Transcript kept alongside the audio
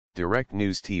Direct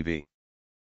News TV.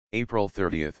 April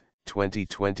 30,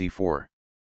 2024.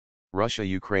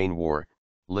 Russia-Ukraine War,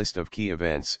 List of Key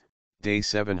Events, Day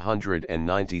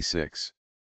 796.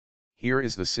 Here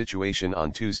is the situation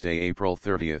on Tuesday, April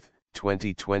 30,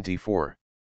 2024.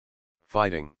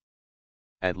 Fighting.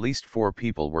 At least 4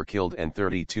 people were killed and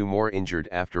 32 more injured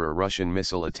after a Russian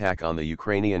missile attack on the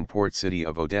Ukrainian port city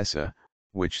of Odessa,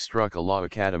 which struck a law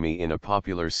academy in a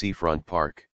popular seafront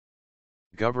park.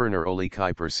 Governor Oli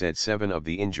Kuiper said 7 of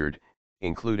the injured,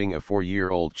 including a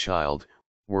 4-year-old child,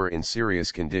 were in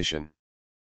serious condition.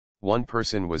 One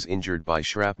person was injured by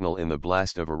shrapnel in the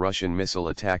blast of a Russian missile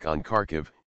attack on Kharkiv,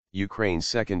 Ukraine's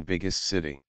second biggest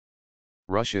city.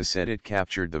 Russia said it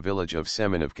captured the village of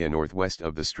Semenivka northwest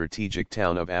of the strategic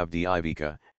town of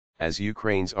Avdiivka, as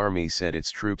Ukraine's army said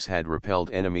its troops had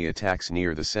repelled enemy attacks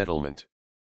near the settlement.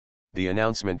 The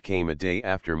announcement came a day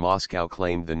after Moscow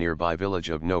claimed the nearby village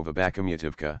of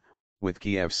Novobakhmutivka, with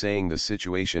Kiev saying the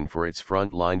situation for its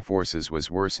front-line forces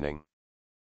was worsening.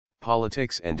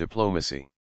 Politics and diplomacy.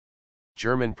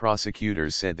 German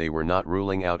prosecutors said they were not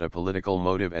ruling out a political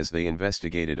motive as they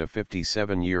investigated a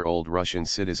 57-year-old Russian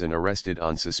citizen arrested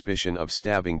on suspicion of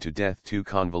stabbing to death 2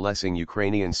 convalescing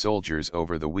Ukrainian soldiers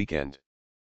over the weekend.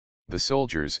 The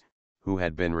soldiers, who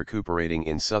had been recuperating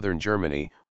in southern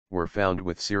Germany, were found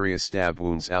with serious stab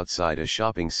wounds outside a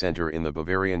shopping center in the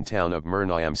Bavarian town of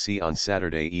Mernayamsi on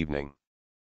Saturday evening.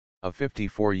 A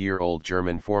 54-year-old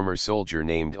German former soldier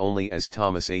named only as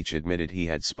Thomas H. admitted he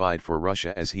had spied for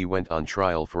Russia as he went on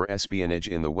trial for espionage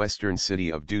in the western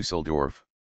city of Dusseldorf.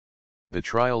 The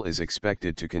trial is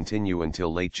expected to continue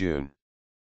until late June.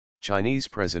 Chinese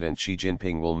President Xi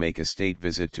Jinping will make a state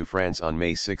visit to France on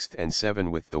May 6 and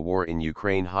 7 with the war in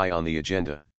Ukraine high on the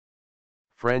agenda.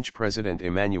 French President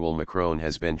Emmanuel Macron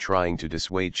has been trying to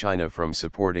dissuade China from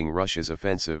supporting Russia's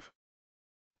offensive.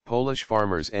 Polish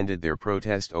farmers ended their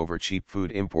protest over cheap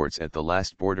food imports at the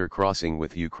last border crossing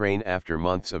with Ukraine after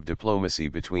months of diplomacy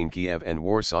between Kiev and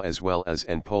Warsaw, as well as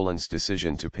Poland's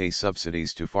decision to pay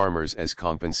subsidies to farmers as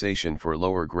compensation for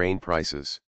lower grain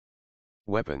prices.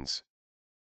 Weapons.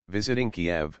 Visiting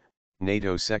Kiev,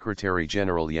 NATO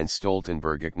Secretary-General Jens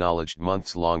Stoltenberg acknowledged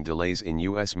months-long delays in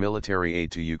U.S. military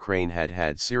aid to Ukraine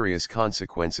had serious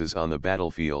consequences on the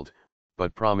battlefield,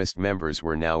 but promised members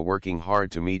were now working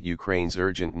hard to meet Ukraine's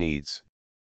urgent needs.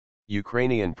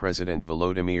 Ukrainian President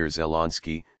Volodymyr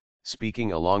Zelensky,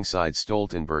 speaking alongside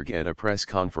Stoltenberg at a press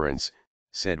conference,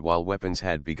 said while weapons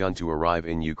had begun to arrive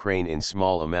in Ukraine in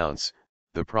small amounts,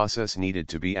 the process needed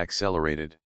to be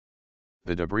accelerated.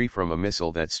 The debris from a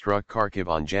missile that struck Kharkiv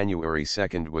on January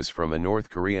 2 was from a North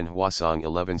Korean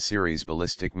Hwasong-11 series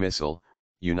ballistic missile,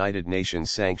 United Nations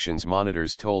sanctions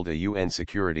monitors told a UN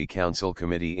Security Council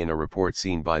committee in a report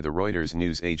seen by the Reuters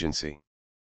news agency.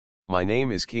 My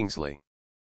name is Kingsley.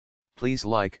 Please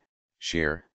like,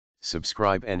 share,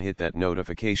 subscribe and hit that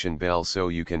notification bell so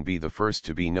you can be the first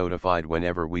to be notified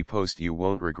whenever we post. You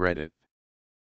won't regret it.